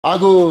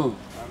Ago.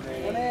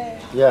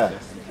 Yeah.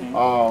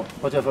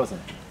 What's your first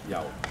name?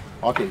 Yeah.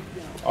 Okay.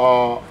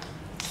 Uh,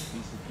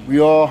 we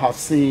all have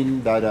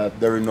seen that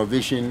the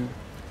renovation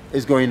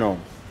is going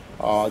on.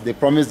 They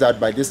promised that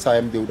by this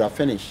time they would have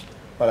finished,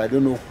 but I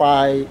don't know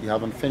why they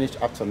haven't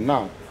finished up to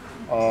now.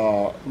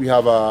 We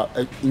have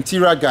an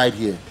interior guide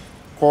here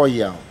called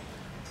Yao.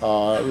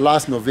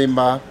 Last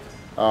November,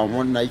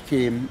 when I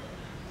came,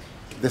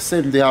 the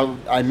same day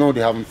I know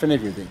they haven't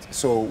finished with it.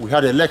 So we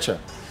had a lecture.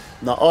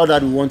 Now all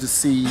that we want to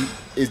see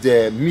is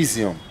the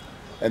museum,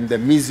 and the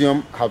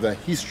museum have a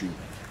history.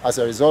 As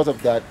a result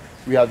of that,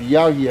 we have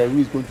Yao here who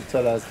is going to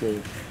tell us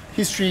the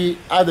history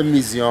at the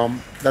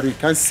museum that we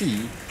can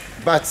see,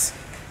 but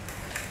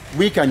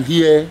we can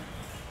hear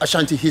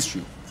Ashanti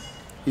history.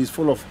 He's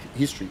full of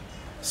history.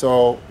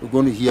 So we're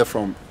going to hear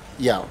from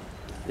Yao.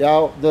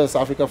 Yao, this is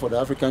Africa for the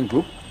African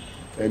Group,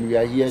 and we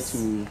are here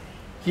to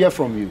hear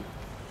from you.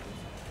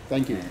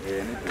 Thank you.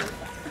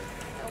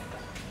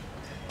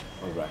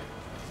 All right.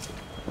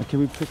 Can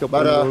we pick up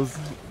But one of those?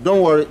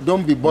 don't worry,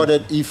 don't be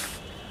bothered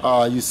if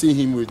you see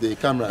him with the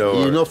camera. Don't He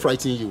will worry. not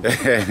frighten you.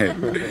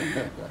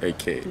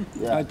 Okay.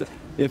 Yeah.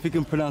 If you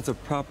can pronounce a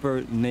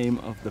proper name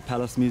of the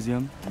Palace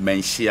Museum.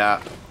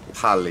 Manhyia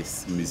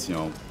Palace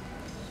Museum.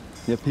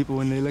 Yeah, people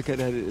when they look at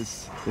that, it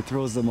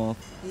throws them off.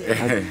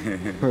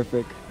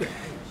 Perfect.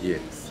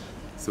 Yes.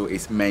 So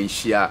it's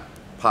Manhyia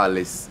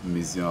Palace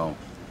Museum.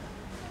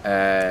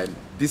 And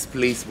this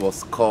place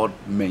was called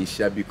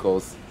Manhyia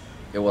because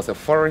it was a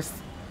forest,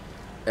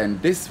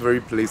 and this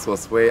very place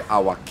was where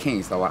our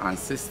kings, our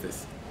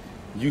ancestors,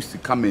 used to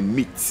come and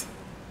meet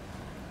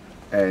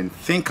and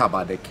think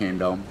about the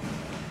kingdom,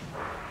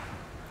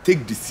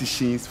 take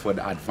decisions for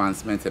the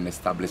advancement and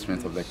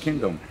establishment of the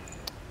kingdom.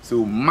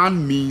 So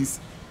man means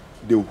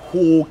the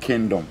whole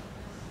kingdom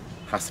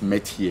has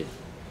met here.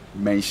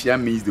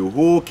 Manhyia means the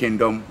whole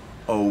kingdom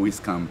always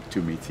come to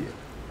meet here.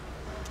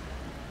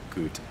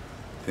 Good.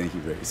 Thank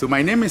you very much. So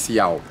my name is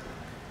Yao,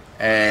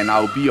 and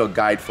I'll be your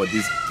guide for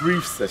this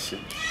brief session.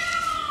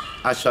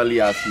 Actually,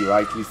 as you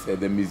rightly said,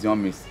 the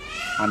museum is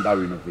under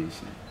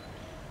renovation.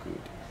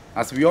 Good.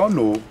 As we all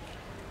know,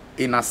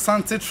 in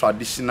Asante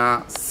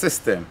traditional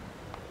system,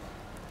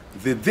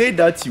 the day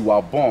that you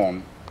are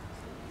born,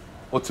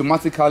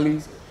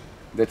 automatically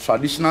the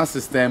traditional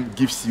system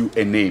gives you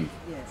a name.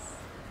 Yes.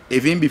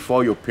 Even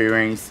before your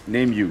parents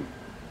name you.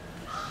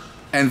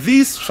 And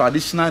these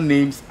traditional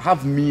names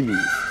have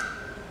meanings.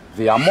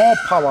 They are more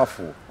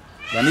powerful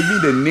than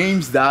even the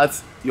names that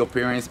your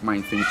parents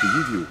might think to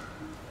give you.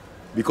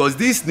 Because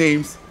these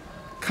names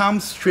come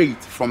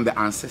straight from the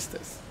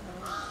ancestors.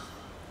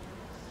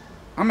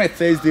 I'm a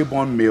Thursday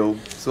born male,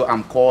 so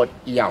I'm called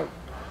Yao.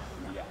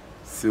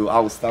 So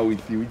I'll start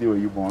with you. Which day were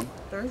you born?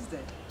 Thursday.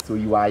 So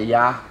you are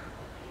Ya,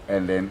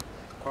 and then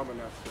so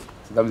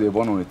that means you're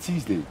born on a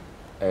Tuesday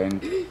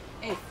and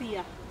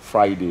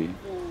Friday,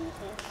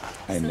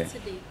 and then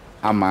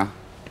Ama,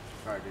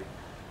 Friday.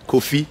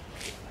 Kofi,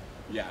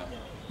 Yeah.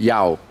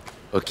 Yao,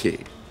 okay.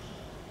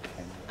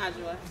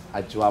 Ajwa.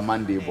 Ajwa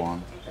Monday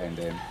born, and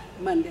then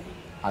Monday.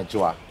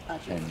 Ajwa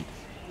Ajwa. and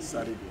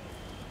Saturday.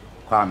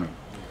 Kwame.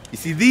 You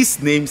see,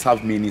 these names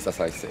have meanings, as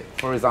I said.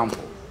 For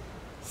example,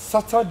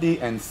 Saturday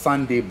and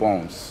Sunday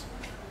borns,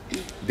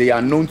 they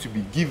are known to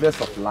be givers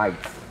of light.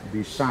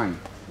 They shine,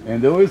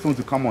 and they always want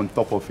to come on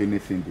top of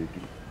anything they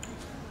do.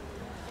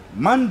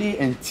 Monday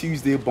and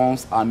Tuesday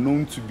borns are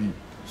known to be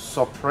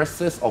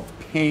suppressors of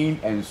pain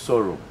and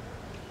sorrow.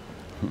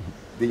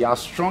 They are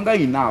stronger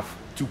enough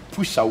to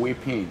push away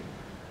pain,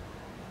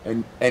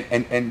 and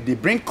they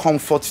bring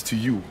comfort to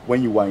you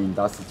when you are in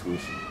that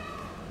situation.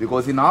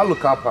 Because in our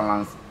local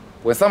parlance,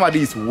 when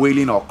somebody is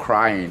wailing or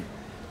crying,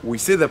 we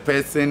say the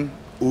person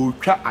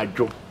 "Ucha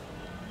ajo,"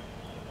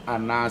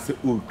 and I say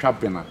 "Ucha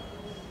bena."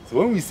 So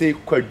when we say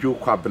 "kwajo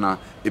kwabena,"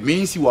 it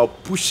means you are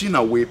pushing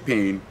away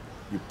pain,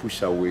 you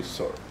push away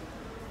sorrow.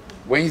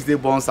 Wednesday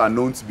borns are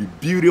known to be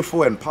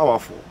beautiful and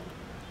powerful.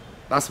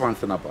 That's one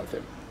thing about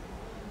them.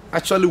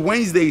 Actually,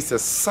 Wednesday is a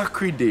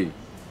sacred day.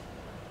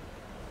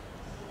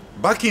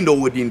 Back in the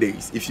olden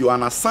days, if you are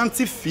an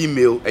Asante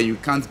female and you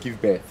can't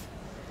give birth,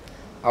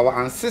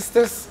 our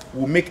ancestors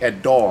will make a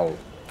doll,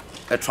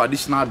 a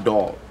traditional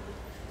doll,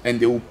 and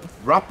they will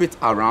wrap it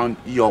around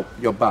your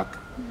back.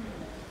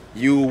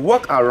 You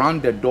walk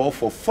around the doll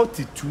for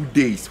 42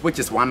 days, which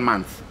is 1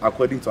 month,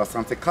 according to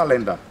Asante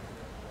calendar.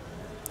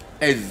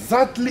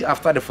 Exactly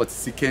after the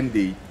 42nd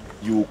day,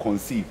 you will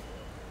conceive.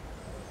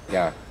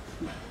 Yeah.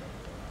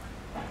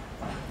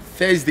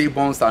 Thursday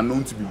borns are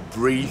known to be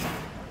brave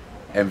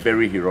and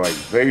very heroic,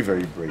 very,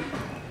 very brave.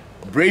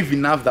 Brave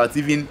enough that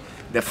even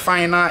the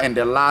final and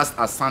the last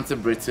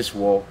Asante British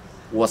War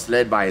was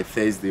led by a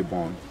Thursday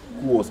born,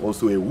 who was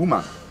also a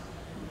woman.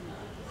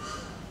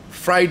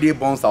 Friday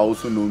borns are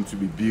also known to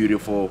be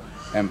beautiful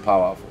and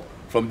powerful.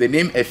 From the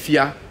name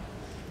Efia,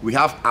 we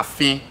have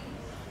Afin,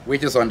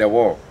 which is on the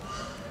wall.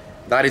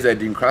 That is a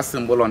Dinkra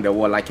symbol on the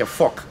wall, like a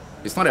fork.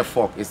 It's not a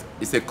fork,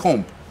 it's a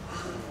comb,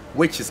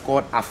 which is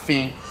called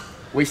Afin,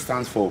 which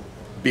stands for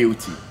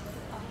beauty.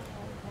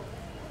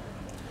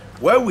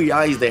 Where we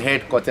are is the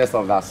headquarters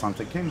of the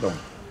Asante Kingdom.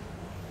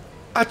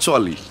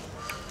 Actually,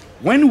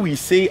 when we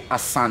say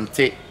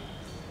Asante,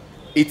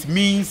 it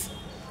means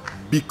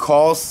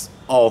because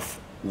of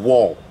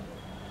war.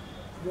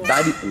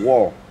 That is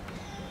war.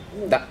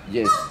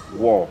 Yes,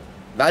 war.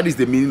 That is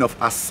the meaning of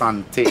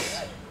Asante,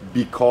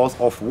 because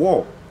of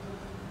war.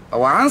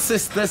 Our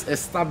ancestors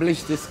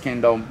established this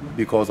kingdom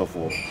because of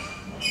war.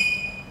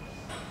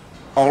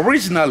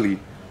 Originally,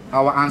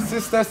 our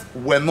ancestors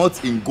were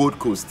not in Gold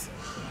Coast.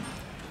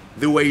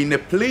 They were in a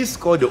place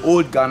called the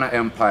Old Ghana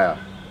Empire,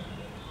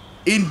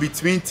 in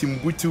between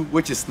Timbuktu,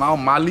 which is now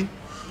Mali,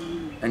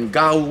 and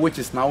Gao, which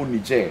is now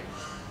Niger.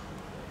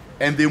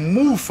 And they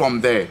moved from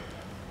there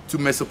to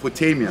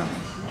Mesopotamia.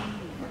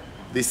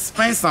 They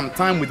spent some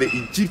time with the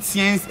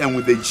Egyptians and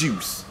with the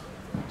Jews.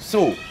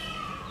 So,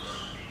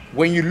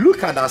 when you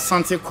look at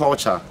Asante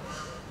culture,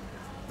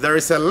 there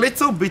is a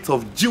little bit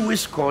of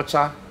Jewish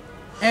culture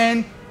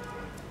and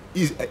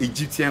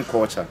Egyptian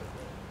culture.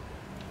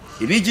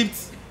 In Egypt,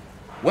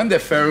 when the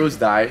pharaohs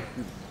die,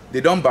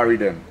 they don't bury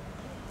them.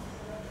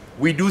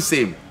 We do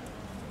same.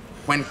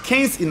 When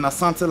kings in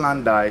Asante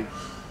land die,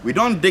 we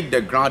don't dig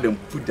the ground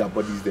and put their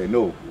bodies there.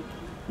 No.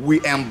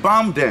 We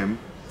embalm them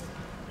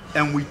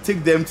and we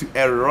take them to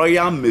a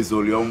royal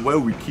mausoleum where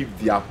we keep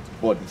their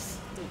bodies.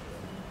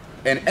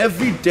 And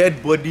every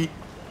dead body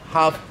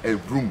have a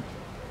room.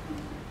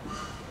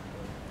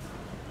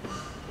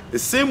 The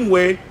same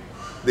way,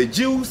 the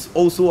Jews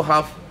also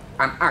have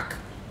an ark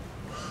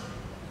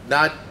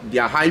that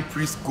their high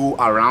priests go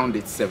around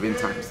it 7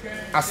 times.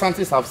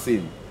 Asantes have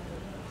same.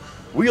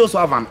 We also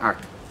have an ark.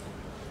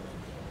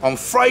 On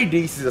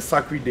Fridays is a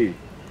sacred day.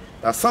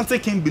 The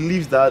Asante king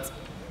believes that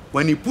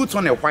when he puts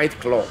on a white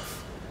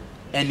cloth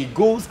and he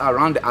goes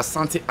around the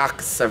Asante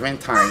ark 7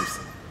 times,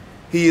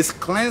 he is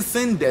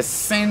cleansing the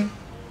sin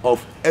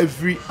of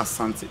every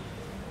Asante.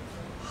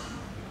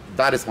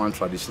 That is one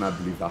traditional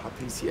belief that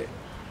happens here.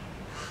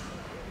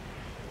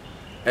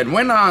 And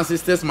when our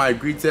ancestors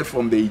migrated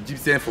from the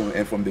Egyptians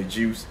and from the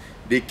Jews,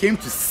 they came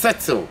to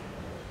settle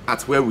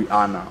at where we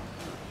are now.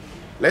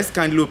 Let's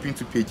kindly open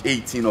to page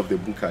 18 of the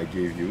book I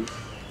gave you.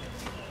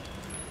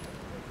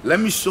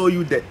 Let me show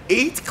you the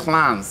 8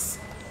 clans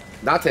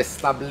that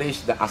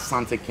established the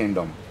Asante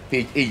kingdom.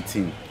 Page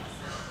 18.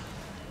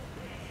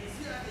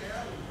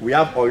 We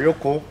have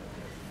Oyoko.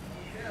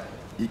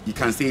 You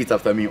can say it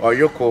after me.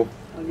 Oyoko.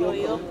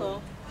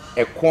 Oyoko.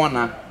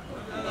 Ekwana.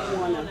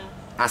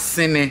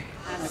 Asene.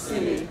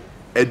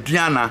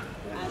 Adriana.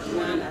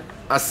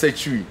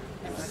 Asetui.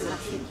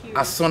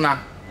 Asona.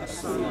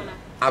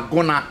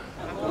 Agona.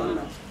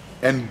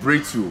 And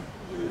Bretu.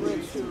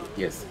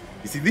 Yes.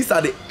 You see, these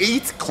are the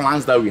 8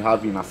 clans that we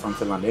have in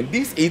Asante land. And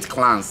these 8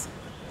 clans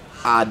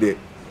are the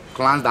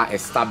clans that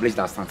established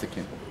the Asante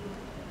kingdom.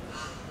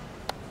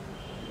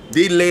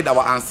 They led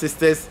our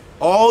ancestors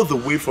all the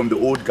way from the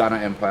old Ghana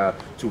Empire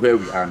to where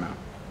we are now.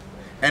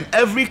 And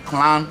every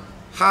clan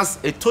has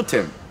a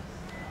totem.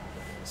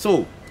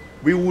 So,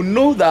 we will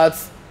know that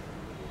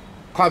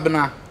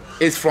Kwabena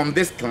is from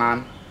this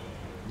clan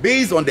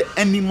based on the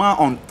animal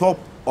on top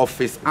of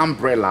his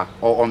umbrella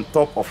or on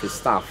top of his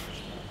staff.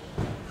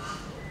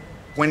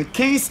 When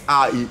kings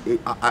are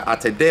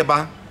at a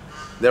deba,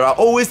 there are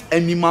always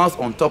animals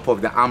on top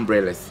of the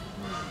umbrellas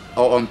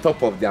or on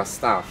top of their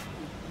staff.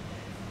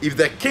 If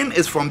the king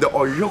is from the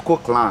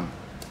Oyoko clan,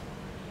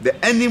 the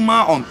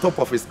animal on top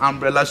of his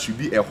umbrella should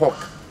be a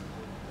hawk.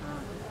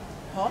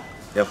 Hawk?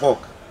 A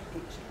hawk.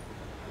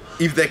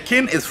 If the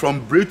king is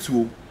from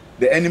Bretu,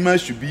 the animal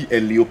should be a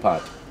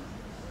leopard.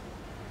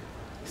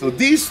 So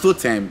this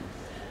totem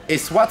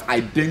is what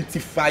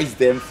identifies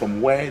them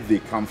from where they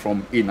come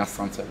from in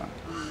Asante land.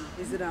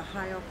 Is it a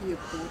hierarchy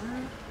of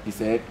order? He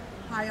said,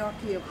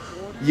 Hierarchy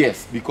of order?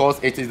 yes,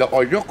 because it is the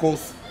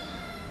Oyokos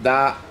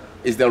that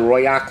is the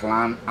royal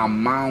clan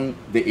among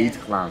the 8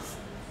 clans.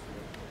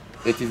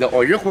 It is the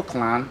Oyoko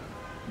clan,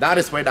 that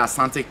is where the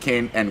Asante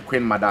king and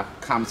queen mother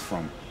comes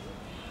from.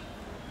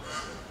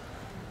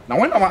 Now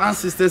when our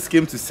ancestors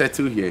came to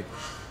settle here,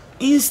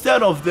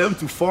 instead of them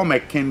to form a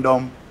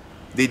kingdom,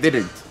 they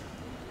didn't.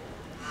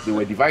 They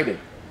were divided.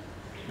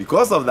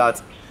 Because of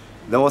that,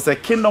 there was a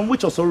kingdom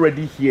which was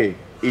already here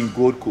in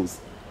Gold Coast.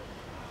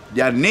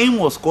 Their name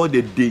was called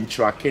the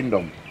Dintra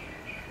Kingdom.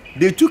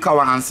 They took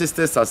our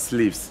ancestors as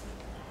slaves.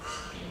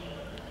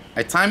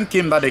 A time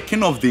came that the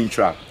king of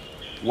Dintra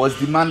was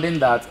demanding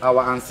that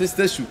our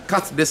ancestors should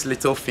cut this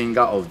little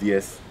finger of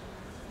theirs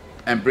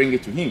and bring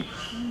it to him.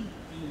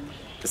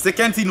 The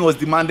second thing he was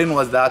demanding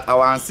was that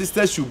our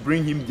ancestors should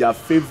bring him their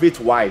favorite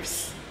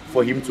wives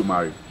for him to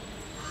marry.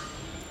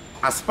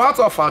 As part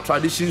of our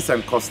traditions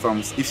and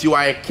customs, if you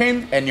are a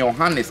king and your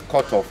hand is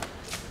cut off,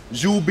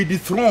 you will be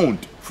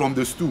dethroned from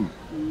the stool.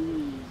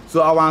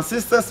 So our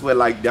ancestors were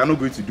like, they are not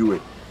going to do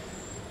it.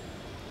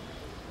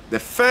 The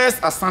first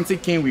Asante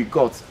king we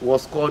got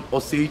was called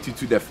Osei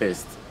Tutu the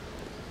First.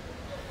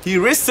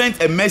 He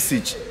sent a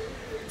message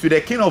to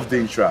the king of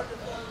Dintra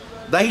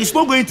that he's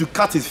not going to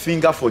cut his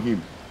finger for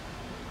him.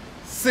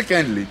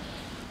 Secondly,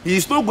 he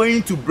is not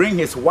going to bring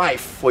his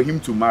wife for him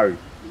to marry.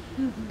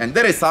 And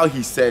that is how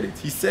he said it.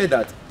 He said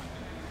that,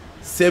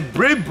 "Se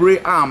bre bre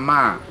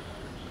ama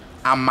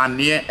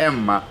Amane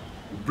Emma.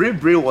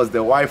 Bri was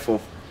the wife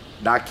of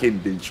that king,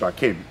 Dintra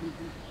king.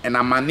 And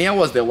Amane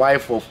was the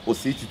wife of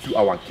Osei-Tutu,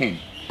 our king.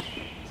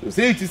 So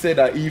Osei-Tutu said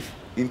that if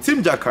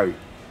Intim Jakari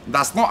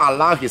does not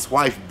allow his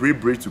wife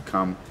Bri to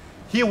come,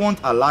 he won't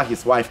allow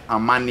his wife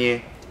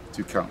Amane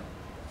to come.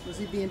 Was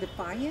he being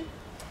defiant?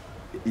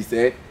 He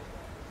said,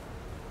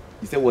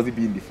 was he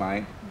being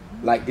defiant?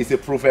 Like, it's a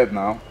proverb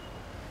now.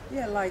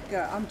 Yeah, like,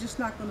 I'm just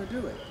not going to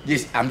do it.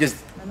 Yes, I'm not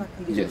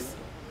going to do it.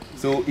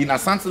 So in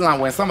Asante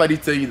land, when somebody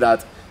tell you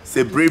that,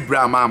 say,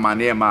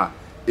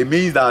 it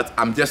means that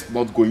I'm just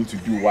not going to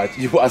do what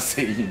you are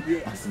saying,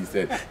 as he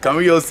said. Can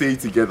we all say it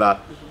together?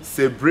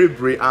 Say,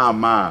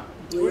 ama.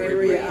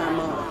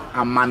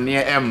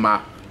 Amane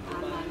Emma.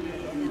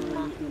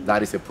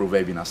 That is a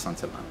proverb in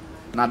Asante land.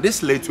 Now,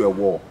 this led to a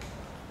war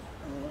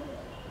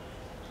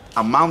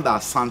among the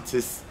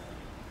Asantes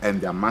and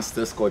their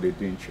masters called the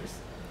Dintres.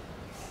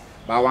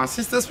 But our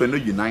ancestors were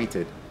not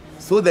united.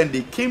 So then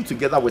they came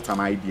together with an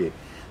idea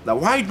that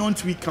why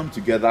don't we come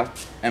together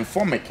and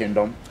form a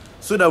kingdom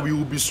so that we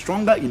will be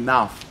stronger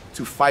enough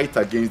to fight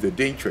against the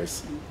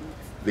Dintres.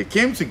 They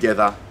came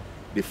together,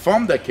 they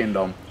formed the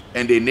kingdom,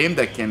 and they named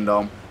the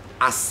kingdom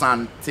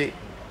Asante,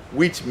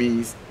 which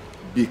means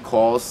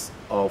because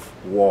of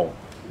war.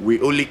 We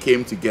only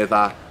came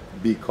together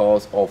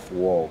because of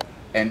war.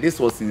 And this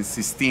was in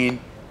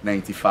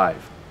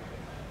 1695.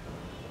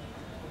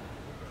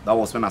 That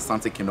was when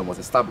Asante Kingdom was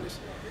established.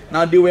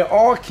 Now, they were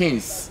all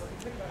kings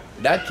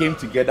that came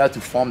together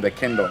to form the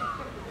kingdom.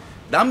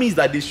 That means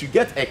that they should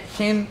get a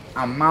king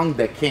among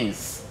the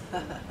kings,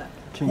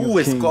 who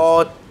is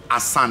called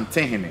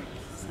Asante.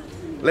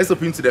 Let's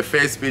open to the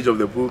first page of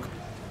the book.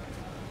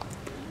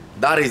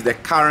 That is the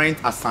current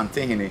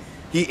Asante.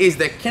 He is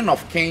the king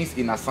of kings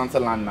in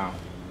Asante land now.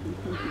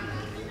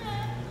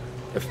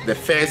 The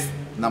first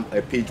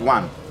page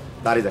 1,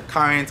 that is the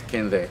current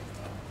king there.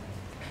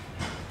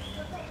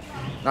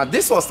 Now,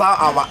 this was how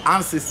our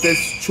ancestors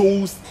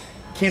chose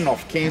king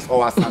of kings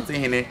or Asante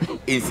in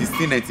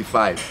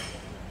 1695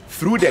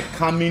 through the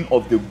coming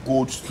of the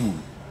gold stool.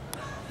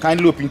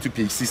 Kindly open to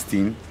page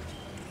 16.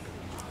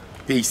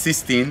 Page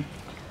 16,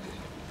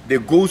 the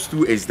gold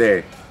stool is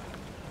there.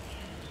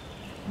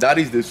 That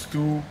is the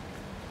stool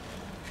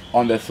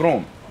on the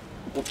throne.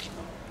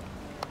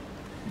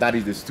 That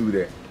is the stool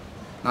there.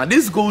 Now,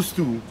 this gold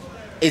stool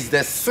is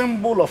the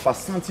symbol of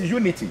Asante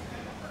unity.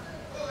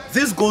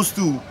 This gold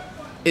stool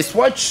is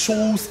what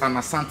shows an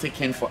Asante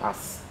king for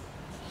us.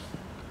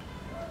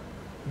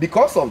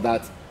 Because of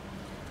that,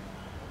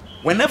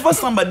 whenever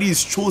somebody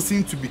is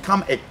chosen to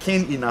become a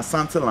king in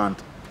Asante land,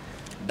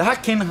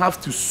 that king has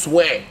to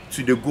swear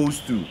to the gold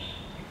stool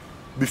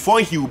before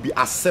he will be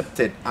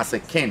accepted as a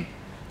king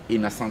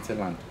in Asante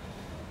land.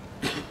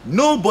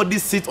 Nobody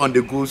sits on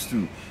the gold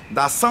stool.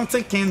 The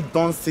Asante king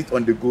don't sit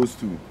on the gold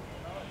stool.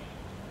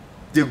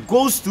 The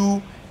gold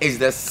stool is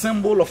the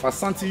symbol of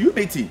Asante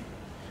unity.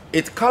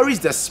 It carries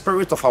the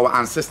spirit of our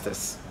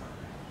ancestors.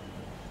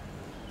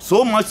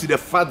 So much to the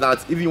fact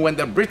that even when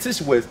the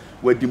British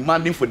were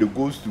demanding for the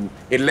gold stool,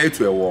 it led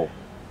to a war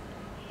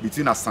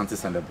between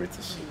Asantes and the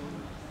British.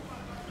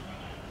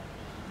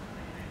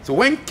 So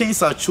when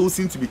kings are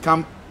chosen to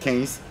become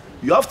kings,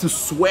 you have to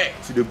swear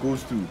to the gold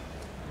stool.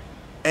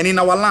 And in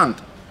our land,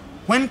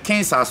 when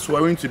kings are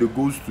swearing to the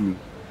gold stool,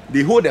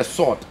 they hold a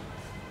sword.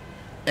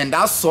 And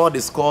that sword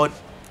is called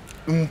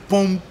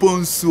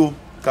Mpomponso.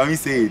 Can we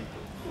say it?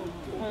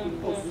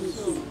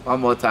 One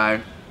more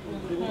time.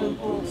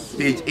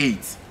 Page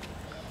 8.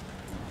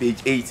 Page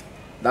 8.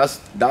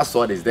 That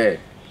sword is there.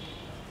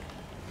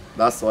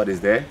 That sword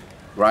is there.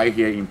 Right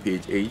here in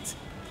page 8.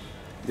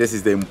 This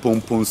is the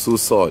Mpomponso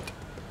sword.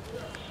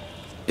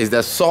 It's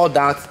the sword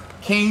that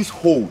kings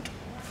hold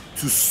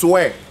to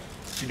swear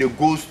to the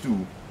gold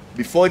stool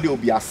before they will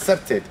be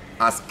accepted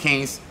as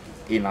kings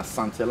in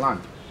Asante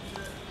land.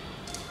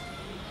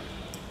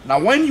 Now,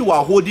 when you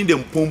are holding the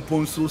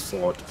Mpomponso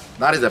sword,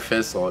 that is the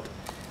first sword,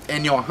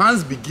 and your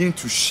hands begin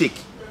to shake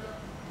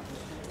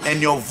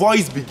and your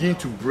voice begin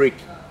to break,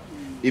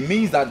 it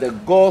means that the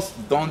gods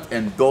don't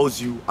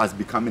endorse you as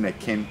becoming a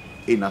king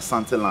in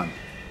Asante land,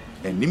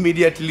 and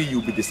immediately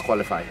you'll be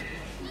disqualified.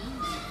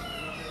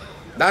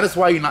 That is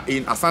why in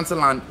Asante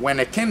land, when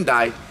a king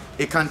dies,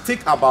 it can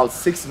take about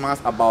 6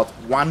 months, about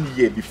 1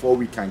 year before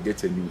we can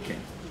get a new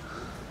king,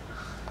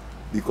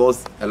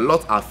 because a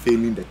lot are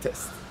failing the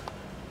test.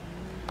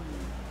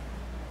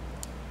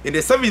 In the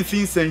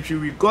 17th century,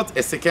 we got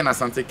a second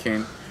Asante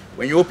king.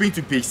 When you open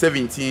to page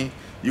 17,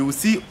 you will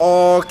see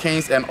all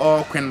kings and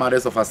all queen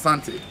mothers of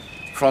Asante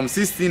from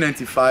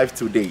 1695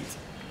 to date,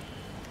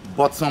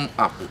 bottom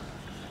up.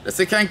 The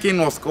second king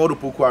was called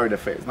Opokuari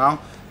I.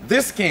 Now,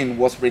 this king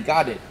was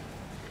regarded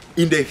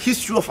in the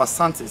history of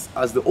Asantes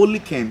as the only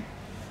king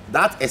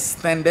that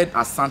extended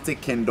Asante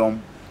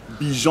kingdom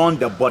beyond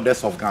the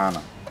borders of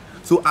Ghana.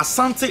 So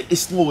Asante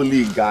is not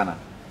only in Ghana.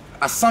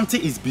 Asante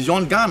is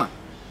beyond Ghana.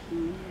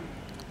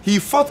 He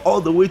fought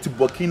all the way to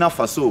Burkina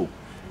Faso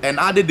and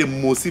added the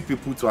Mosi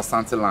people to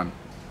Asante land.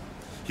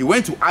 He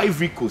went to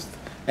Ivory Coast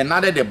and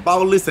added the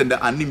Baulis and the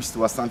Anims to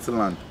Asante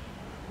land.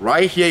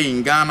 Right here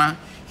in Ghana,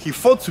 he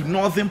fought to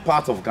northern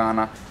part of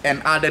Ghana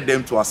and added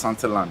them to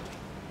Asante land.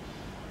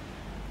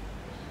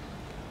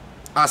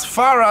 As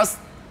far as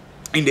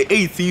in the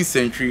 18th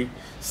century,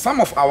 some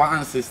of our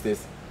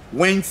ancestors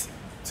went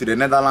to the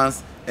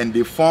Netherlands and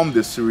they formed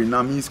the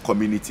Surinamese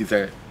community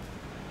there.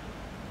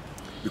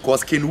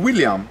 Because King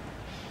William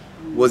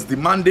was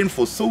demanding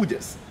for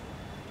soldiers.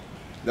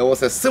 There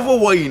was a civil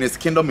war in his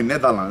kingdom in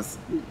Netherlands.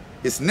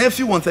 His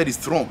nephew wanted his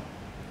throne.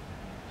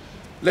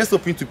 Let's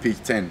open to page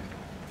 10.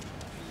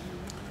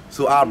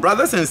 So our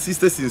brothers and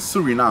sisters in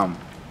Suriname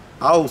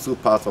are also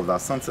part of the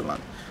Asante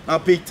land. Now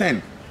page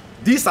 10.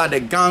 These are the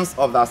guns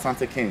of the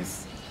Asante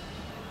kings.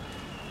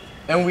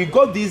 And we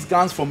got these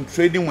guns from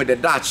trading with the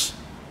Dutch.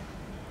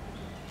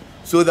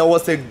 So there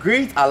was a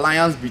great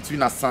alliance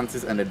between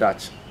Asantes and the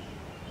Dutch.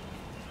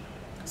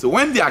 So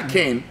when their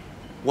king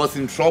was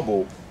in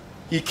trouble,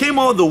 he came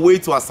all the way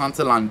to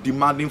Asante land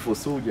demanding for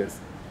soldiers.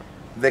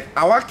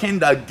 Our king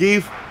that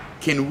gave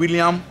King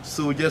William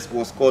soldiers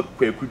was called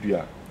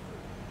Kwekudua.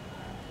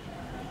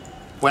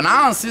 When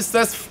our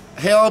ancestors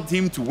helped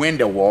him to win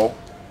the war,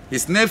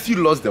 his nephew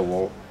lost the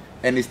war,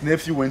 and his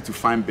nephew went to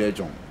find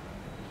Belgium.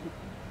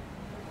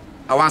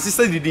 Our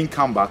ancestors didn't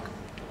come back.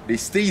 They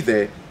stayed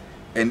there,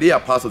 and they are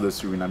part of the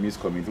Surinamese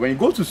community. When you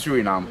go to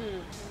Suriname,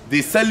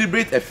 they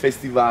celebrate a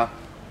festival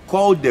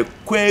called the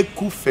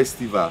Kweku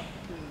Festival.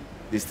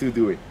 They still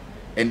do it.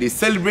 And they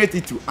celebrate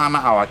it to honor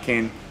our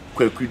king,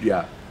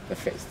 Kwekudua the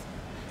First.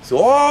 So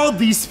all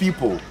these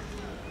people,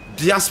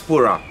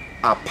 diaspora,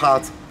 are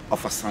part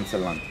of Asante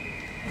land.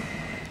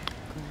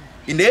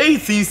 In the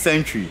 18th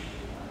century,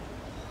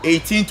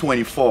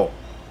 1824,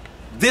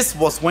 this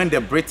was when the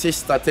British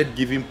started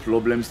giving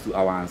problems to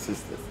our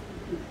ancestors.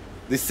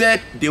 They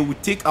said they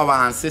would take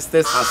our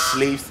ancestors as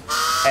slaves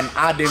and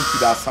add them to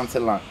the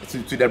Asante land,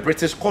 to the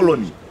British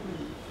colony.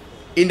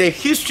 In the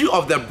history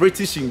of the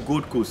British in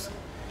Gold Coast,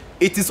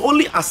 it is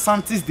only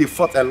Asantes they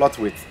fought a lot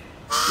with.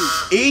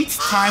 8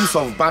 times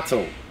of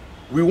battle.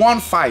 We won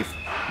 5,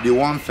 they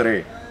won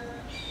 3.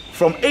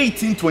 From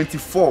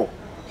 1824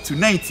 to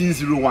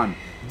 1901,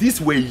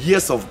 these were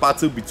years of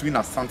battle between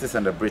Asantes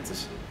and the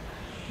British.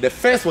 The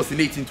first was in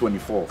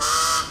 1824.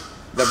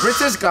 The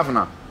British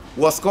governor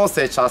was called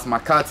Sir Charles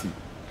McCarthy.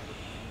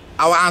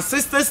 Our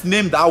ancestors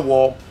named that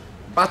war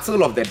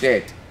Battle of the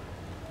Dead.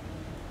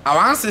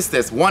 Our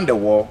ancestors won the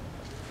war,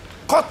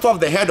 cut off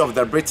the head of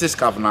the British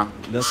governor.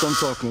 That's what I'm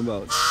talking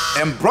about.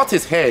 And brought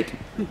his head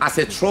as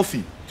a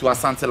trophy to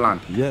Asante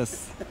land.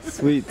 Yes,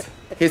 sweet.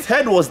 His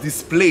head was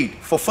displayed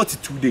for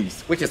 42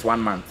 days, which is 1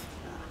 month.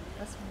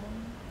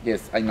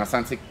 Yes, in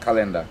Asante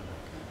calendar.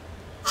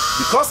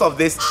 Because of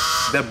this,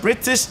 the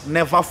British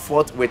never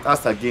fought with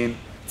us again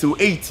till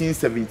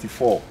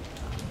 1874.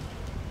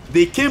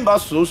 They came back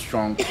so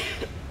strong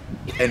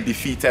and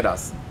defeated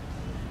us.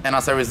 And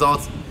as a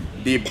result,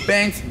 they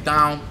burnt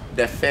down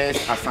the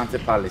first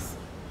Asante palace,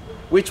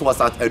 which was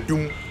at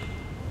Edum,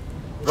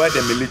 where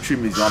the military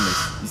museum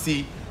is. You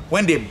see,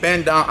 when they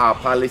burned down our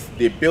palace,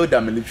 they built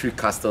a military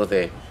castle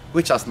there,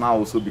 which has now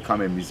also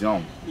become a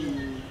museum.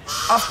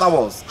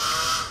 Afterwards,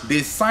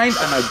 they signed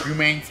an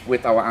agreement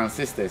with our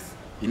ancestors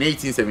in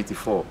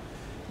 1874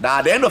 that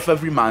at the end of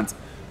every month,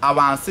 our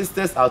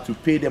ancestors are to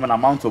pay them an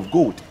amount of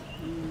gold.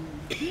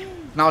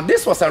 Now,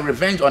 this was a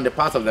revenge on the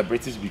part of the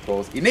British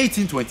because in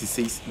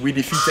 1826, we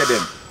defeated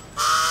them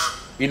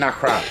in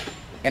Accra.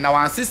 And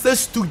our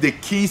ancestors took the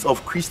keys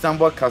of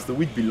Christianborg Castle,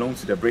 which belonged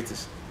to the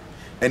British.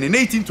 And in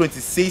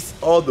 1826,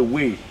 all the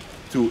way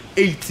to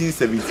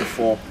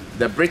 1874,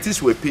 the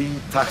British were paying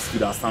tax to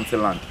the Asante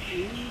land.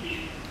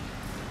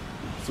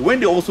 So when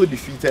they also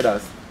defeated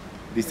us,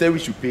 they said we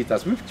should pay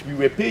tax, which we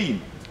were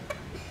paying.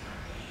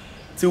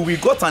 Till we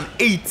got an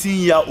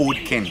 18-year-old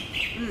king.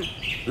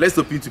 Let's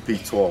open to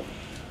page 12.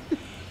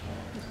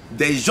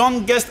 The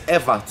youngest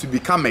ever to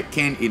become a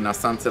king in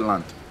Asante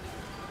land.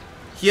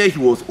 Here he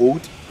was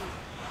old,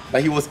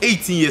 but he was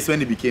 18 years when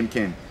he became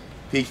king.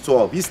 Page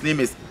 12. His name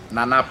is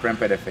Nana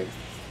Prempeh the First.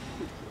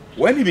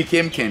 When he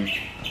became king,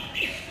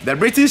 the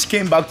British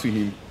came back to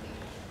him,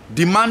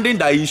 demanding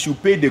that he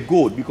should pay the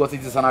gold because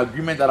it is an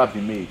agreement that has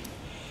been made.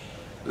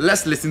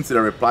 Let's listen to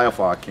the reply of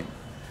our king.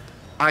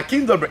 Our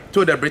king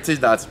told the British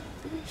that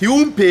he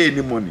won't pay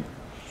any money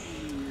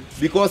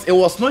because it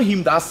was not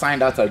him that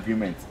signed that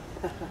agreement.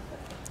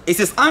 It's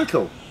his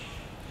uncle,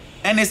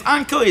 and his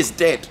uncle is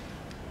dead.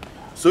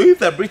 So if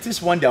the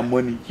British want their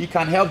money, he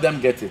can help them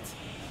get it.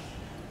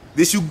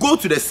 They should go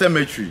to the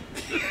cemetery.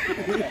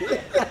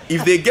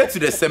 If they get to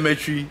the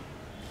cemetery,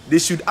 they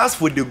should ask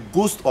for the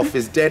ghost of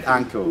his dead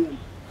uncle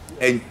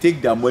and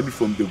take their money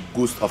from the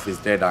ghost of his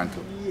dead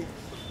uncle.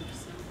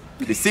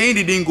 The saying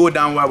didn't go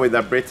down well with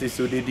the British,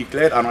 so they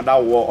declared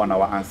another war on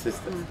our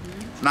ancestors.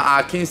 Now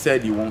our king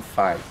said he won't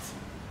fight.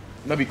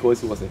 Not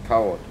because he was a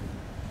coward,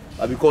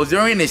 but because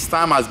during his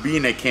time as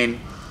being a king,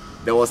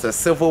 there was a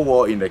civil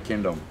war in the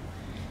kingdom.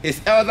 His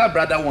elder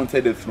brother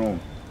wanted the throne,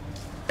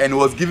 and it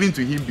was given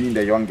to him being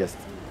the youngest.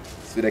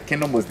 So the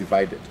kingdom was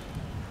divided.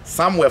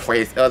 Some were for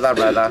his elder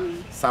brother,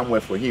 some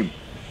were for him.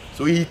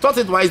 So he thought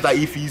it wise that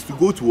if he is to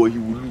go to war, he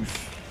will lose.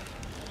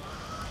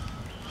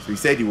 So he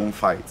said he won't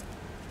fight.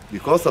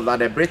 Because of that,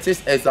 the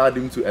British exiled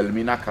him to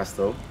Elmina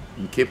Castle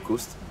in Cape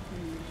Coast.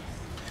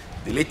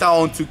 They later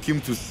on took him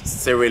to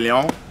Sierra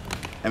Leone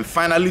and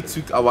finally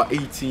took our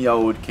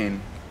 18-year-old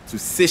king to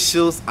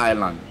Seychelles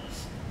Island.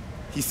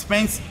 He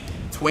spent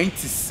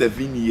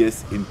 27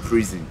 years in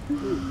prison.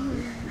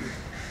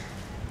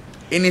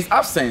 In his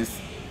absence,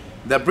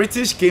 the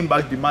British came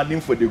back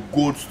demanding for the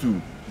gold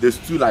stool, the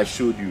stool I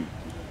showed you.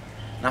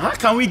 Now, how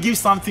can we give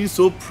something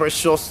so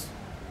precious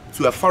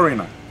to a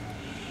foreigner?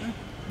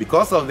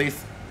 Because of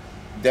this,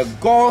 the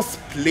gods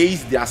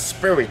placed their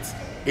spirit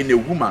in a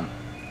woman,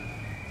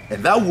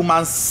 and that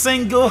woman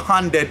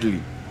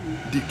single-handedly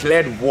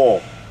declared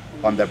war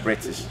on the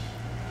British.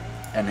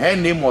 And her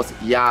name was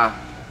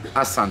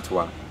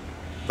Asante.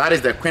 That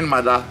is the Queen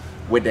Mother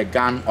with the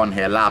gun on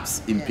her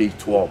laps in page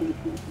 12.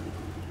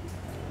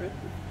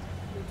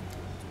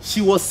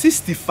 She was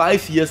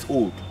 65 years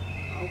old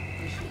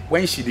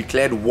when she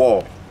declared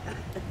war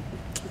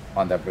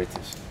on the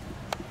British.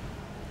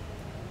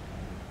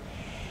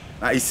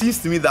 Now, it seems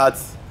to me that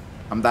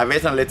I'm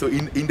diverting a little.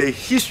 In the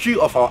history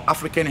of our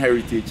African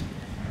heritage,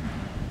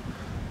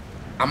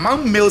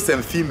 among males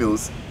and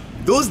females,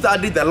 those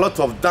that did a lot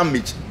of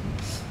damage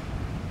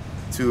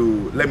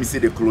to, let me say,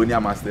 the colonial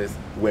masters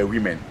were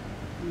women.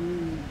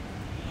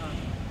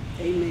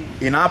 Amen.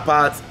 In our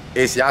part,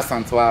 it's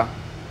Asante.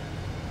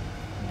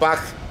 Back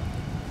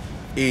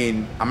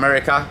in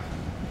America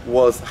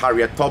was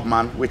Harriet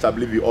Tubman, which I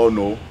believe you all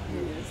know.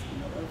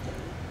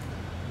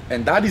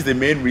 And that is the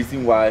main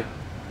reason why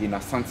in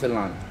Asante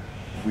land,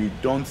 we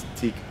don't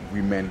take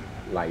women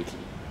lightly.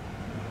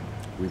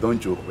 We don't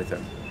joke with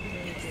them.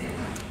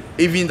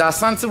 Even the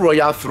Asante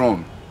royal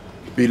throne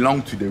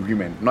belonged to the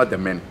women, not the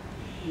men.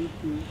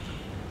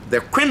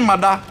 The Queen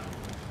Mother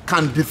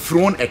can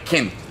dethrone a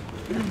king,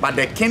 but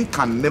the king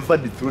can never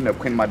dethrone a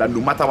Queen Mother,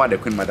 no matter what the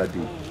Queen Mother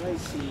do.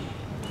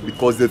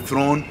 Because the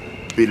throne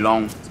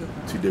belongs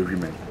to the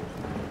women.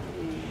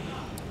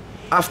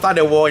 After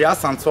the war,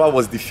 Asante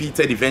was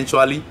defeated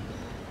eventually.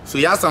 So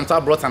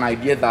Asante brought an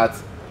idea that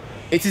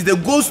it is the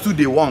gold stool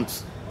they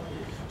want.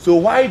 So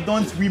why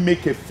don't we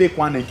make a fake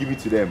one and give it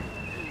to them?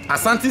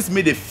 Asante's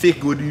made a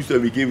fake golden stool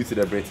and we gave it to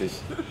the British.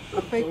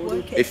 A fake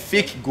what? A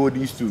fake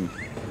golden stool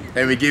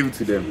and we gave it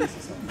to them.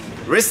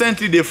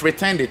 Recently they've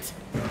returned it.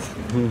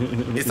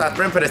 It's at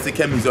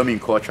Prempeh Museum in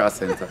Cultural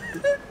Center.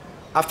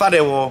 After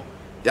the war,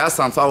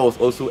 Asante was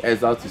also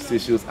exiled to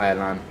Seychelles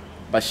Island,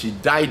 but she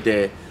died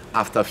there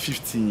after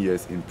 15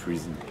 years in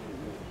prison.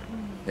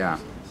 Yeah.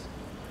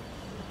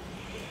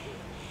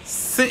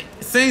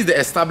 Since the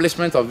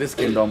establishment of this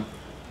kingdom,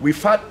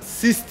 we've had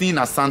 16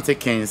 Asante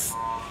kings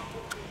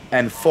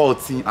and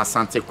 14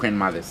 Asante queen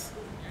mothers.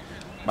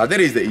 But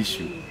there is the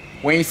issue.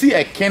 When you see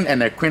a king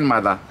and a queen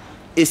mother,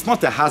 it's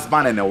not a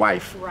husband and a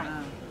wife.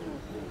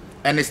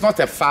 And it's not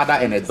a father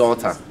and a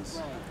daughter.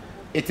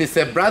 It is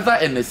a brother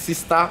and a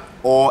sister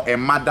or a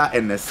mother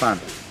and a son.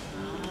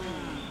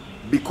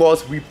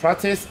 Because we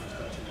practice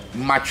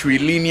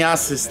matrilineal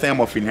system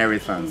of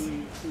inheritance.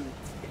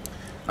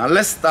 Now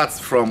let's start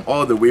from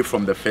all the way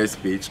from the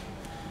first page.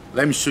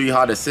 Let me show you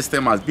how the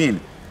system has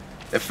been.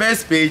 The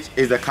first page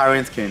is the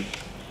current king,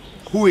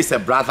 who is a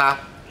brother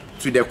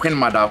to the queen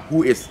mother,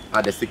 who is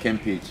at the second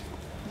page.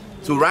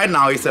 So right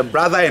now it's a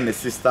brother and a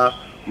sister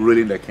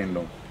ruling the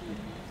kingdom.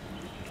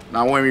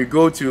 Now when we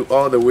go to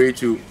all the way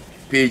to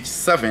page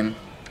 7,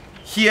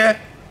 here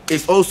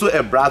is also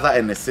a brother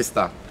and a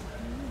sister.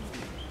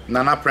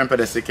 Nana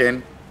Prempeh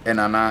II and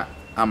Nana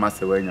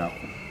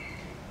Amasewenyaku.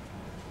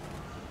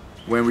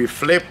 When we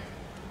flip,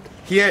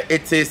 here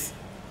it is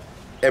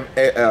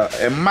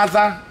a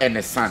mother and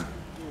a son.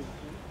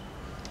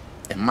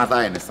 A mother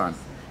and a son.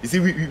 You see,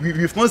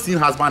 we've not seen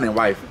husband and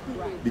wife,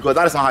 because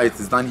that is not how it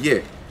is done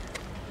here.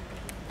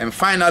 And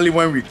finally,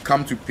 when we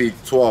come to page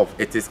 12,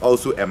 it is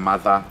also a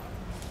mother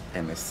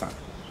and a son.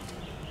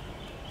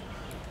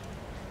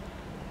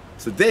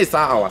 So this is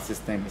how our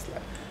system is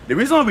like. The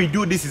reason we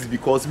do this is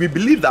because we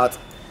believe that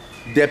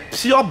the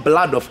pure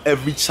blood of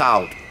every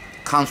child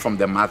comes from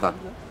the mother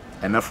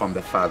and not from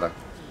the father.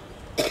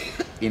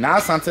 In our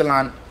Asante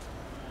land,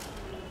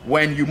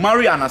 when you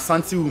marry an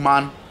Asante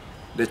woman,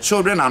 the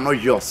children are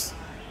not yours.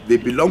 They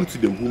belong to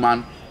the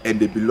woman and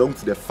they belong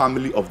to the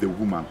family of the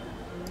woman.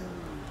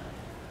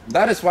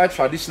 That is why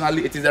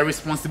traditionally it is a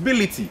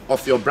responsibility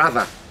of your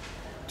brother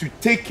to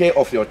take care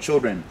of your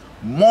children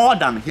more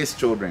than his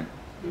children.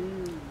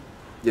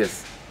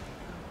 Yes.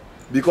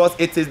 Because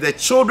it is the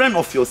children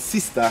of your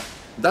sister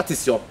that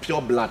is your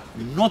pure blood,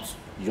 not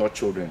your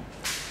children.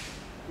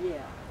 Yeah.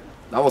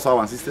 That was how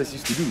our sisters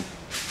used to do.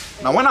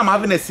 Now when I'm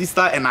having a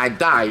sister and I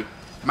die,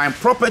 my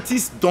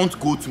properties don't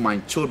go to my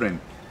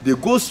children. They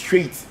go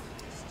straight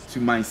to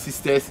my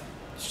sister's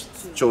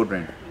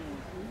children.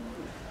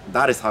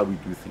 That is how we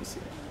do things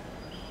here.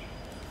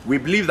 We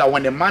believe that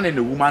when a man and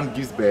a woman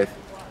gives birth,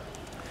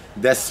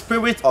 the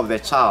spirit of the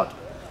child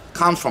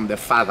comes from the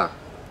father.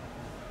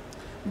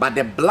 But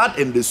the blood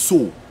and the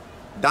soul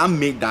that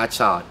make that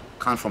child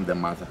comes from the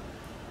mother.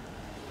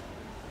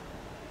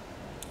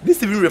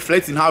 This even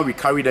reflects in how we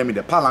carry them in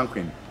the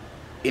palanquin.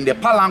 In the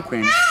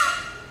palanquin,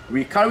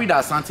 We carry the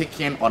Asante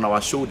king on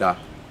our shoulder,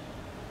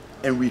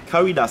 and we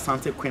carry the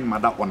Asante queen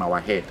mother on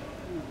our head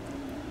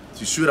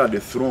to show that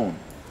the throne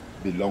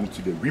belongs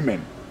to the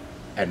women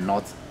and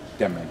not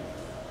the men.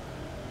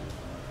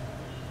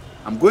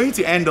 I'm going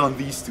to end on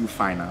these two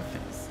final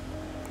things.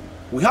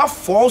 We have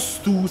 4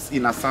 stools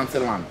in Asante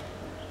land.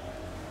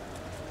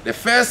 The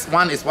first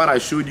one is what I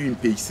showed you in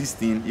page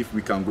 16, if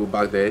we can go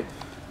back there.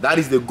 That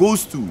is the gold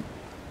stool.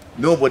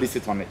 Nobody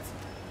sits on it.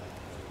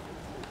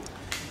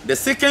 The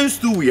second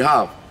stool we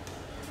have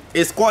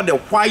is called the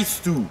white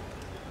stool,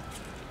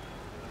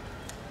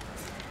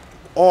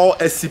 or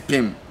a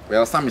sipim.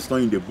 Well, some is not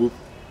in the book,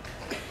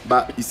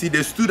 but you see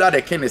the stool that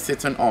the king is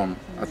sitting on.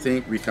 I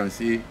think we can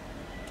see.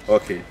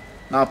 Okay,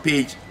 now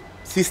page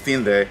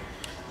 16 there.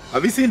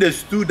 Have you seen the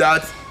stool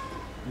that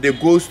the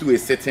gold stool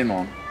is sitting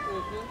on?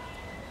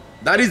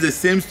 That is the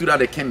same stool that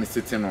the king is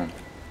sitting on.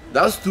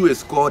 That stool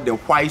is called the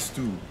white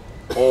stool,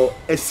 or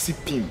a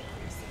sipim.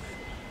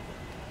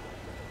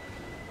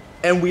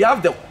 And we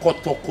have the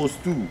kotoko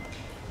stool.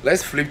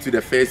 Let's flip to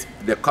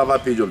the cover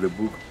page of the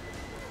book.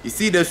 You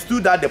see the stool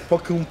that the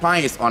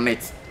porcupine is on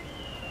it.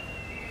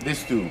 This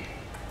stool.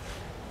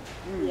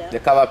 Yeah. The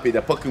cover page,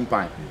 the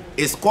porcupine.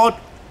 It's called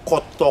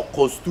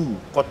kotoko stool.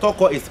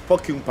 Kotoko is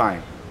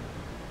porcupine.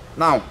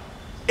 Now,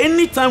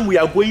 anytime we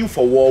are going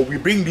for war, we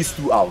bring this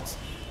stool out.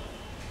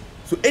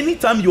 So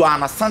anytime you are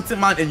an Asante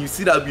man and you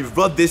see that we've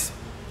brought this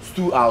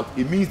stool out,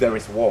 it means there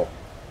is war.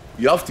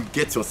 You have to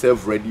get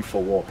yourself ready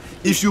for war.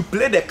 If you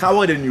play the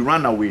coward and you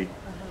run away,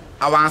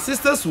 our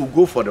ancestors will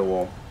go for the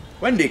war.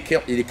 When they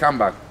come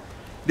back,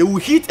 they will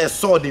hit a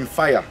sword in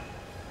fire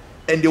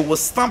and they will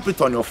stamp it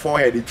on your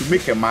forehead to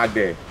make a mark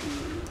there.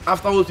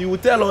 Afterwards, you will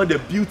tell all the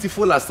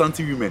beautiful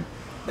Asante women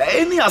that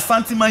any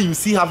Asante man you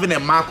see having a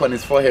mark on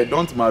his forehead,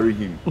 don't marry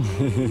him.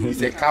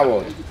 He's a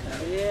coward.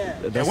 Yeah.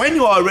 And when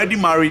you are already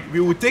married,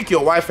 we will take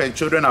your wife and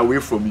children away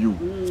from you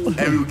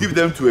and we will give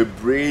them to a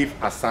brave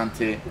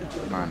Asante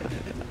man.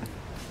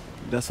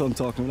 That's what I'm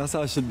talking about. That's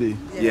how it should be.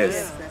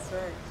 Yes. That's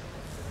right.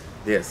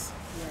 Yes.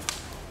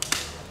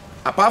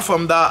 Apart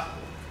from that,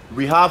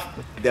 we have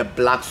the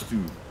black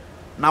stool.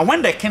 Now,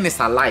 when the king is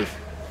alive,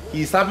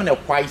 he is having a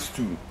white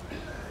stool.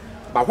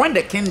 But when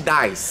the king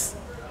dies,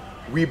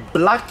 we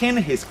blacken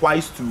his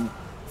white stool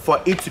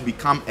for it to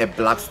become a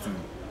black stool.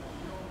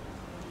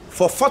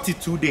 For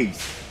 42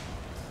 days,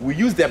 we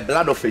use the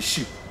blood of a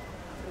sheep,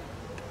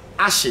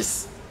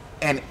 ashes,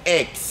 and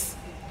eggs.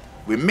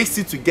 We mix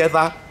it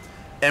together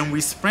and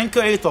we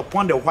sprinkle it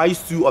upon the white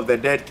stool of the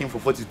dead king for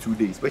 42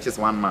 days, which is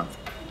 1 month.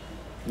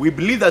 We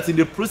believe that in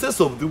the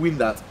process of doing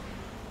that,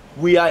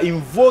 we are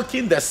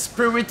invoking the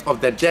spirit of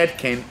the dead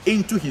king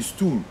into his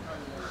stool.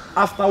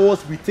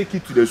 Afterwards, we take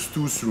it to the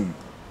stools room.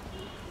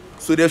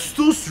 So the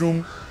stools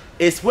room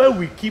is where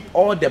we keep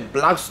all the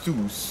black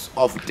stools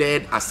of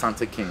dead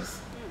Asante kings.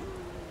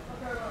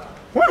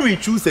 When we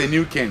choose a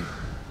new king,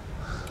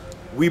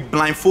 we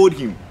blindfold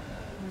him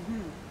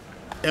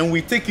and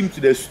we take him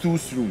to the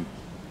stools room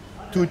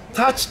to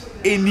touch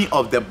any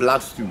of the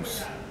black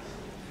stools.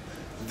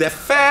 The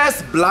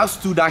first black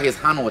stool that his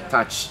hand will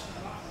touch,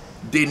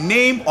 the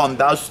name on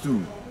that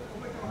stool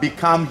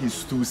become his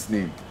stool's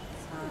name.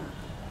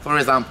 For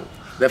example,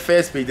 the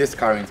first page, this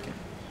current king.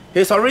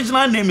 His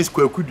original name is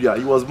Kwekudia.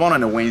 He was born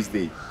on a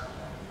Wednesday.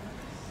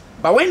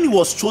 But when he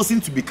was chosen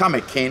to become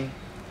a king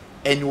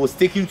and he was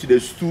taken to the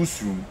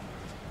stool's room,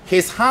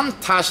 his hand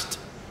touched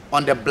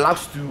on the black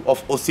stool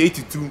of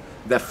Osei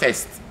the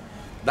first.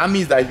 That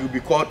means that he will be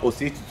called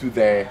Osei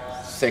the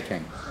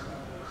second.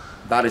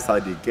 That is how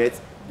they get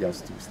their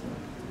stools.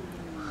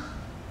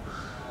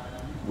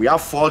 We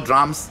have 4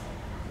 drums.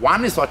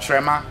 One is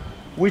Otrema,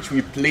 which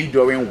we play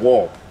during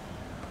war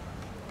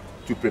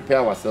to prepare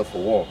ourselves for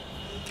war.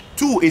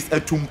 2 is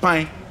a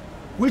tumpan,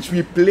 which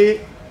we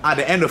play at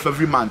the end of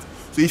every month.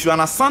 So if you're an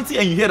Asante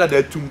and you hear that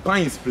the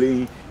tumpan is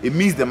playing, it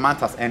means the month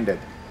has ended.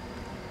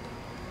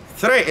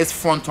 3 is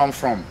Fronton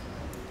From,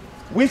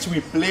 which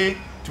we play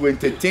to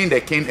entertain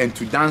the king and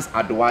to dance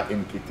Adoa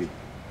and Kete.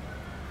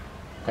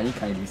 Can you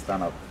kindly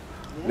stand up?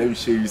 Let me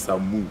show you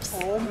some moves.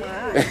 Oh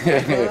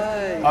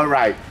my. All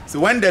right. So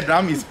when the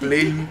drum is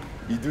playing,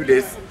 you do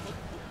this,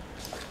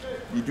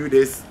 you do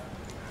this,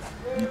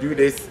 you do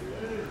this,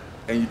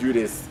 and you do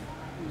this,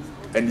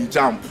 and you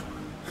jump,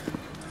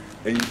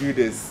 and you do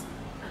this,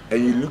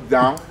 and you look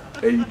down,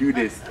 and you do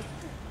this.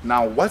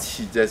 Now, what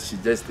she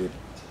just did,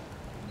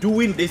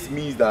 doing this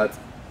means that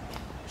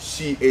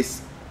she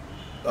is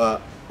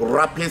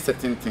wrapping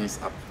certain things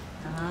up.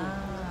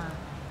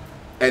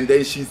 And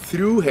then she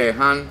threw her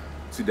hand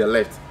to the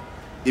left.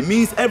 It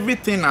means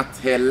everything at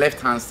her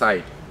left hand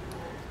side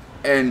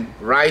and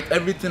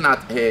everything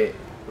at her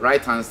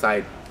right hand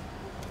side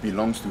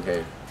belongs to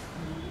her.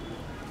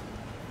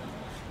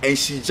 And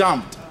she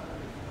jumped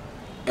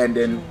and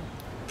then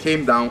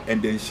came down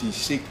and then she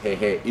shook her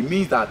hair. It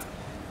means that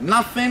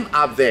nothing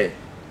up there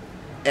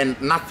and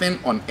nothing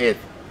on earth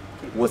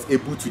was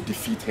able to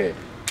defeat her.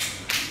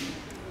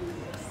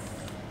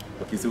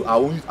 Okay, so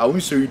I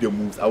won't show you the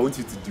moves. I want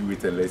you to do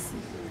it and let's see.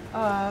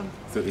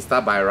 So it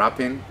starts by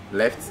wrapping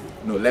left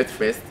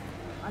first,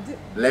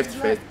 Left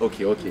first.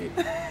 Okay, okay.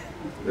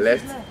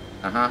 Left.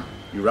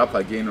 You wrap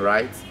again,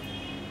 right,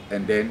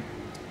 and then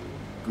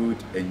good,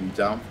 and you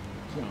jump,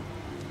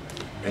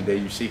 and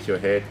then you shake your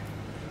head.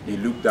 You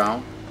look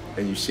down,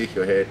 and you shake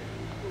your head.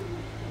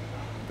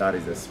 That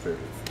is the spirit.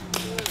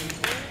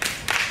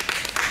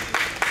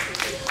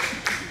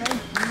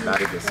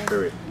 That is the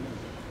spirit.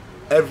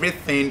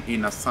 Everything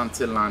in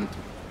Asante land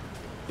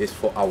is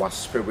for our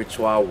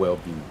spiritual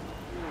well-being.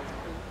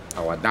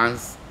 Our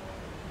dance,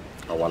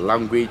 our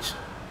language,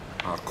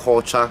 our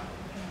culture,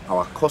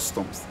 our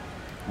customs.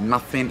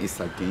 Nothing is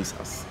against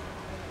us.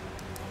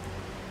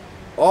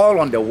 All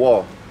on the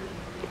wall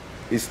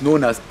is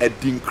known as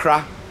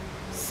Edinkra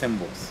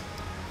symbols.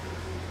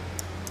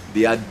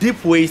 They are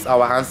deep ways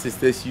our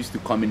ancestors used to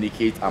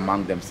communicate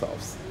among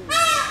themselves.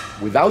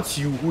 Without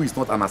you, who is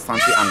not an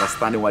Asante,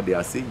 understanding what they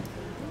are saying.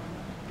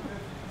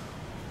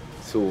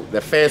 So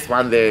the first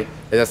one there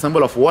is a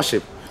symbol of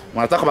worship.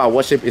 When I talk about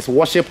worship, it's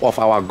worship of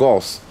our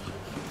gods.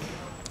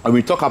 When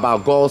we talk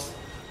about gods,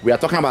 we are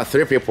talking about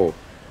three people.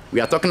 We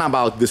are talking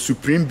about the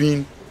supreme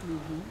being.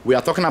 We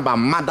are talking about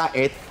Mother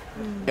Earth.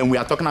 And we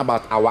are talking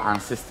about our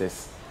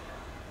ancestors.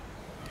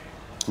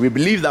 We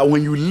believe that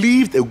when you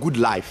lived a good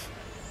life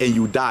and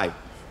you die,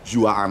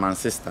 you are an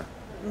ancestor.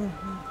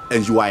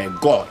 And you are a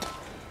god.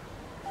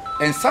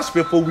 And such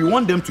people, we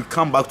want them to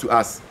come back to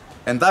us.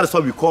 And that is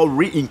what we call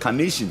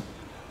reincarnation.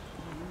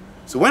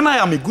 So when I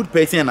am a good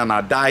person and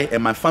I die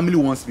and my family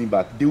wants me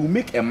back, they will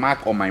make a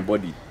mark on my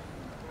body.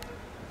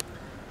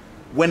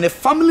 When a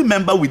family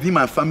member within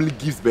my family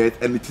gives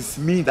birth and it is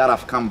me that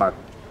have come back,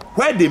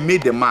 where they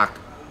made the mark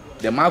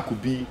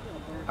could be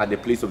at the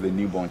place of the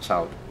newborn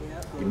child.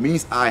 It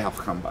means I have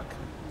come back.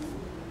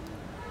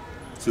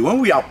 So when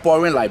we are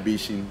pouring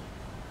libation,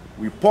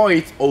 we pour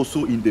it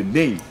also in the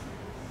name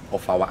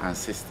of our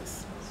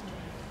ancestors.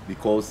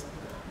 Because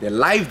the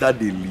life that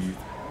they lived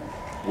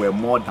were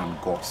more than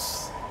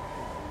God's.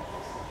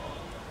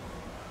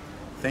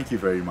 Thank you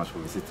very much for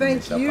visiting.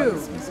 Thank you.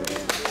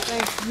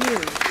 Thank you.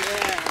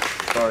 Yeah.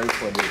 Sorry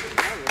for the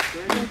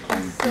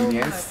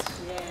inconvenience.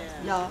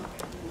 Yeah.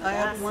 I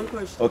have one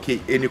question.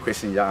 Okay, any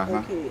question? Yeah.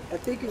 Okay, I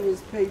think it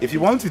was page. If you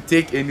want to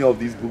take any of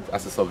these books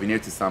as a souvenir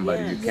to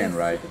somebody, you can,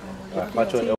 right?